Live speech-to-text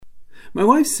My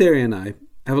wife Sarah and I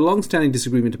have a long-standing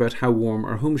disagreement about how warm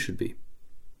our home should be.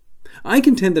 I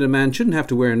contend that a man shouldn't have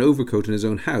to wear an overcoat in his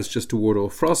own house just to ward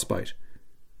off frostbite.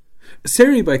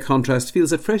 Sarah, by contrast, feels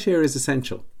that fresh air is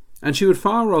essential, and she would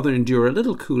far rather endure a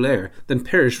little cool air than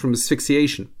perish from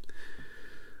asphyxiation.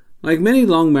 Like many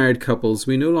long-married couples,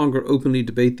 we no longer openly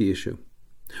debate the issue.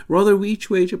 Rather, we each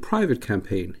wage a private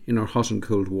campaign in our hot and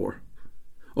cold war.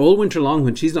 All winter long,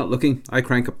 when she's not looking, I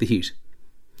crank up the heat.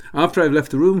 After I've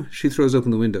left the room, she throws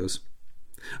open the windows.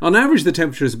 On average, the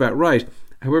temperature is about right.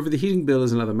 However, the heating bill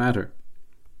is another matter.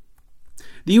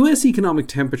 The US economic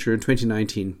temperature in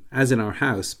 2019, as in our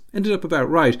house, ended up about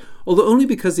right, although only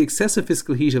because the excessive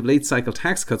fiscal heat of late-cycle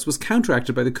tax cuts was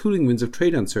counteracted by the cooling winds of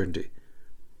trade uncertainty.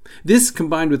 This,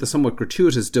 combined with a somewhat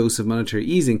gratuitous dose of monetary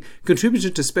easing,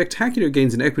 contributed to spectacular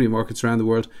gains in equity markets around the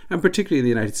world, and particularly in the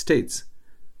United States.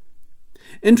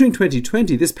 Entering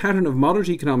 2020, this pattern of moderate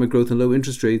economic growth and low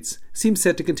interest rates seems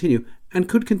set to continue, and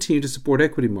could continue to support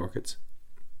equity markets.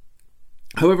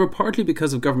 However, partly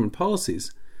because of government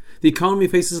policies, the economy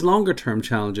faces longer-term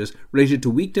challenges related to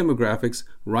weak demographics,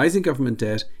 rising government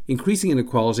debt, increasing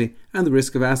inequality, and the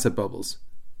risk of asset bubbles.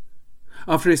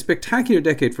 After a spectacular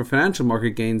decade for financial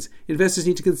market gains, investors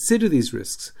need to consider these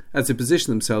risks as they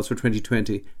position themselves for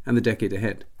 2020 and the decade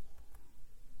ahead.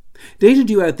 Data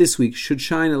due out this week should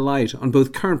shine a light on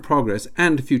both current progress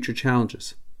and future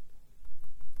challenges.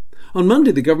 On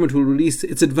Monday, the government will release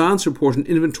its advance report on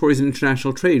inventories and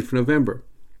international trade for November.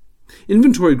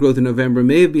 Inventory growth in November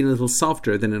may have been a little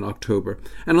softer than in October,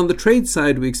 and on the trade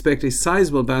side we expect a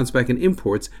sizable bounce back in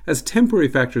imports as temporary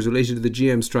factors related to the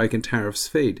GM strike and tariffs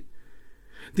fade.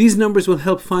 These numbers will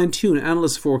help fine-tune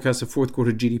analysts' forecasts of fourth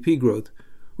quarter GDP growth,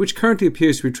 which currently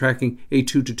appears to be tracking a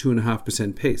 2 to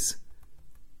 2.5% pace.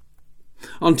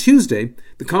 On Tuesday,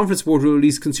 the Conference Board will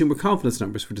release consumer confidence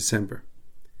numbers for December.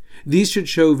 These should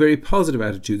show very positive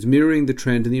attitudes, mirroring the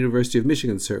trend in the University of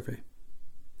Michigan survey.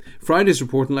 Friday's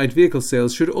report on light vehicle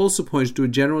sales should also point to a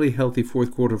generally healthy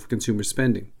fourth quarter for consumer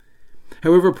spending.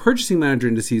 However, purchasing manager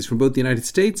indices from both the United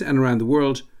States and around the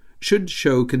world should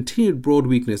show continued broad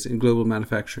weakness in global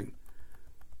manufacturing.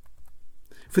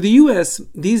 For the US,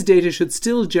 these data should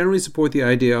still generally support the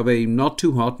idea of a not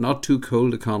too hot, not too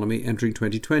cold economy entering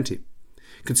 2020.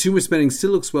 Consumer spending still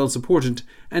looks well supported,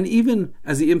 and even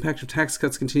as the impact of tax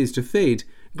cuts continues to fade,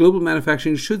 global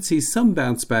manufacturing should see some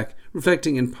bounce back,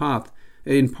 reflecting in part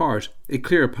a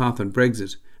clearer path on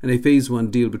Brexit and a Phase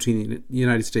 1 deal between the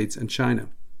United States and China.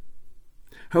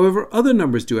 However, other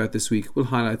numbers due out this week will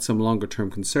highlight some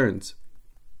longer-term concerns.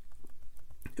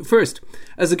 First,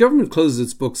 as the government closes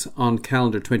its books on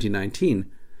calendar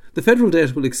 2019, the federal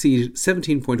debt will exceed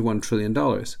 $17.1 trillion,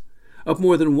 up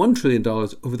more than $1 trillion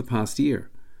over the past year.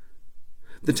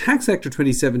 The Tax Act of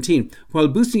 2017, while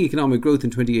boosting economic growth in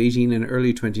 2018 and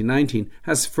early 2019,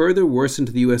 has further worsened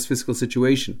the US fiscal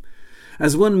situation.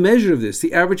 As one measure of this,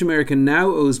 the average American now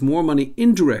owes more money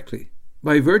indirectly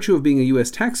by virtue of being a US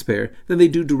taxpayer than they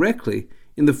do directly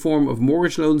in the form of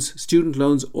mortgage loans, student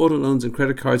loans, auto loans and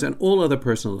credit cards and all other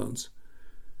personal loans.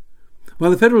 While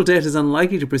the federal debt is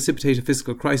unlikely to precipitate a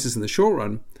fiscal crisis in the short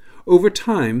run, over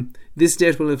time this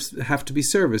debt will have to be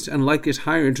serviced and likely at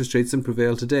higher interest rates than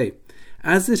prevail today.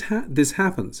 As this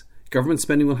happens, government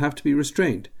spending will have to be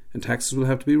restrained and taxes will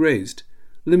have to be raised,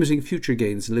 limiting future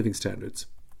gains in living standards.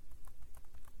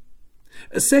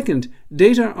 Second,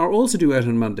 data are also due out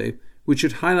on Monday, which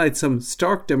should highlight some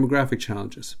stark demographic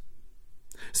challenges.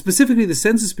 Specifically, the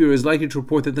Census Bureau is likely to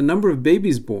report that the number of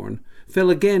babies born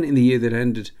fell again in the year that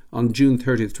ended on June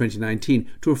 30th, 2019,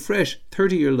 to a fresh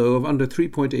 30-year low of under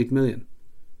 3.8 million.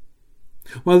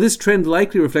 While this trend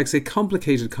likely reflects a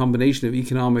complicated combination of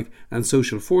economic and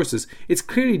social forces, it's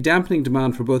clearly dampening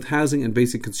demand for both housing and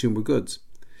basic consumer goods.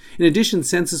 In addition,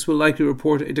 Census will likely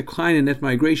report a decline in net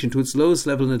migration to its lowest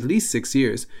level in at least 6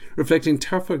 years, reflecting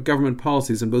tougher government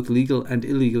policies on both legal and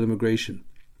illegal immigration.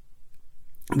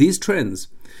 These trends,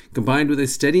 combined with a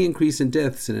steady increase in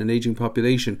deaths in an aging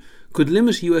population, could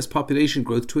limit US population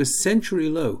growth to a century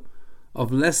low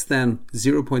of less than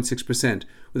 0.6%,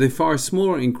 with a far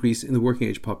smaller increase in the working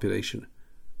age population.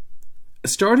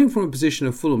 Starting from a position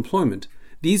of full employment,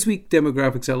 these weak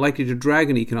demographics are likely to drag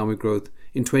on economic growth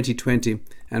in 2020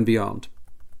 and beyond.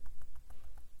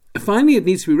 Finally, it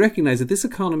needs to be recognised that this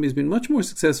economy has been much more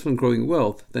successful in growing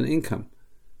wealth than income.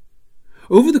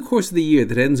 Over the course of the year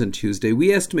that ends on Tuesday,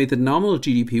 we estimate that nominal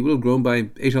GDP will have grown by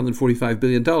 $845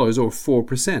 billion, or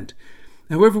 4%.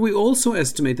 However, we also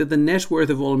estimate that the net worth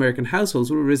of all American households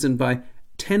will have risen by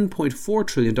 $10.4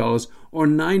 trillion, or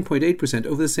 9.8%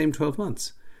 over the same 12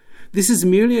 months. This is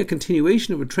merely a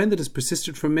continuation of a trend that has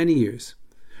persisted for many years.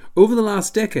 Over the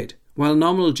last decade, while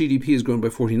nominal GDP has grown by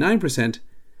 49%,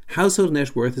 household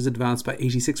net worth has advanced by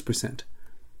 86%.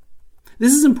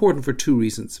 This is important for two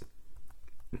reasons.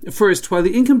 First, while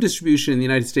the income distribution in the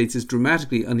United States is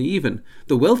dramatically uneven,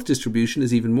 the wealth distribution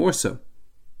is even more so.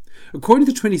 According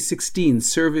to the 2016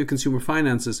 Survey of Consumer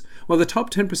Finances, while the top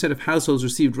 10% of households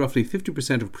received roughly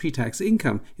 50% of pre-tax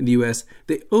income in the US,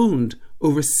 they owned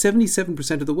over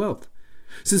 77% of the wealth.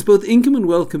 Since both income and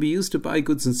wealth can be used to buy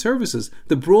goods and services,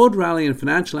 the broad rally in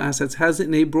financial assets has,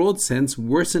 in a broad sense,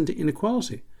 worsened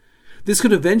inequality. This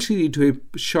could eventually lead to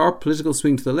a sharp political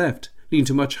swing to the left, leading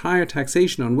to much higher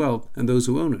taxation on wealth and those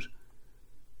who own it.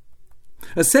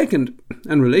 A second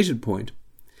and related point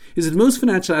is that most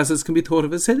financial assets can be thought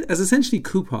of as essentially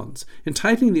coupons,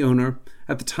 entitling the owner,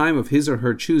 at the time of his or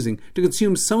her choosing, to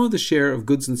consume some of the share of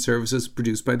goods and services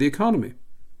produced by the economy.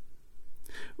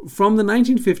 From the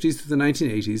 1950s to the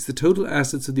 1980s, the total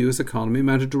assets of the US economy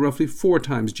amounted to roughly 4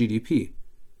 times GDP,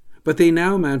 but they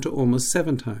now amount to almost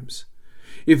 7 times.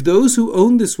 If those who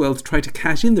own this wealth try to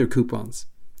cash in their coupons,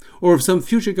 or if some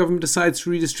future government decides to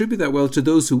redistribute that wealth to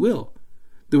those who will,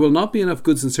 there will not be enough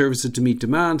goods and services to meet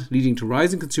demand, leading to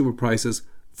rising consumer prices,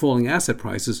 falling asset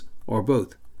prices, or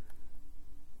both.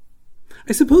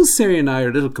 I suppose Sari and I are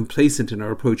a little complacent in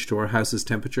our approach to our house's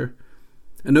temperature.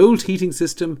 An old heating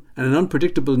system and an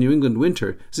unpredictable New England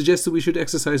winter suggest that we should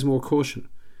exercise more caution.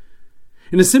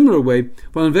 In a similar way,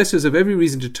 while investors have every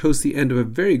reason to toast the end of a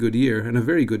very good year and a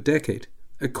very good decade,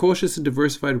 a cautious and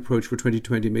diversified approach for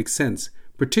 2020 makes sense,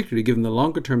 particularly given the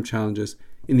longer-term challenges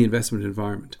in the investment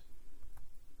environment.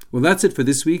 Well, that's it for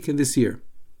this week and this year.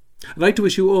 I'd like to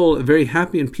wish you all a very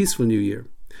happy and peaceful new year.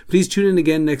 Please tune in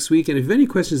again next week, and if you have any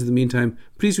questions in the meantime,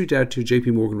 please reach out to your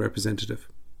JP Morgan representative.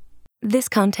 This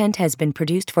content has been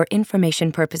produced for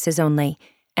information purposes only,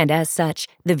 and as such,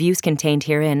 the views contained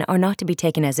herein are not to be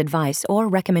taken as advice or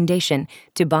recommendation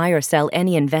to buy or sell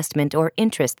any investment or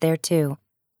interest thereto.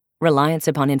 Reliance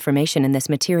upon information in this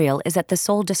material is at the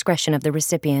sole discretion of the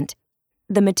recipient.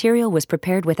 The material was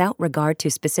prepared without regard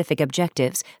to specific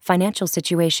objectives, financial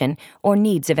situation, or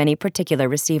needs of any particular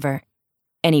receiver.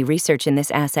 Any research in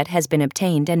this asset has been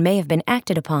obtained and may have been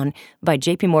acted upon by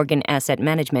JP Morgan Asset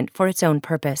Management for its own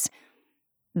purpose.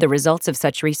 The results of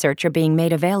such research are being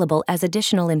made available as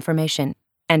additional information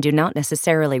and do not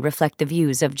necessarily reflect the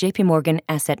views of JP Morgan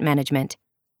Asset Management.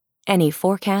 Any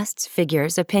forecasts,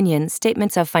 figures, opinions,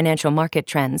 statements of financial market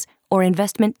trends, or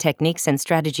investment techniques and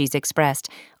strategies expressed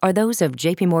are those of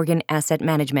JP Morgan Asset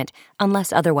Management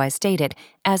unless otherwise stated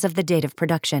as of the date of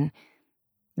production.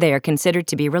 They are considered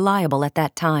to be reliable at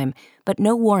that time, but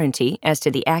no warranty as to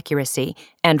the accuracy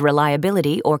and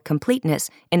reliability or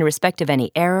completeness in respect of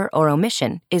any error or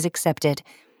omission is accepted.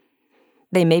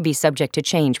 They may be subject to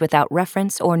change without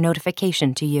reference or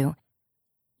notification to you.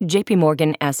 JP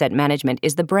Morgan Asset Management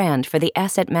is the brand for the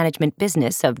asset management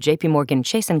business of JP Morgan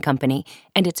Chase & Company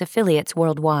and its affiliates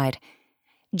worldwide.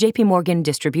 JP Morgan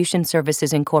Distribution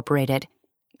Services Incorporated.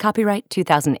 Copyright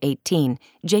 2018,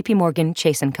 JP Morgan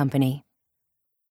Chase & Company.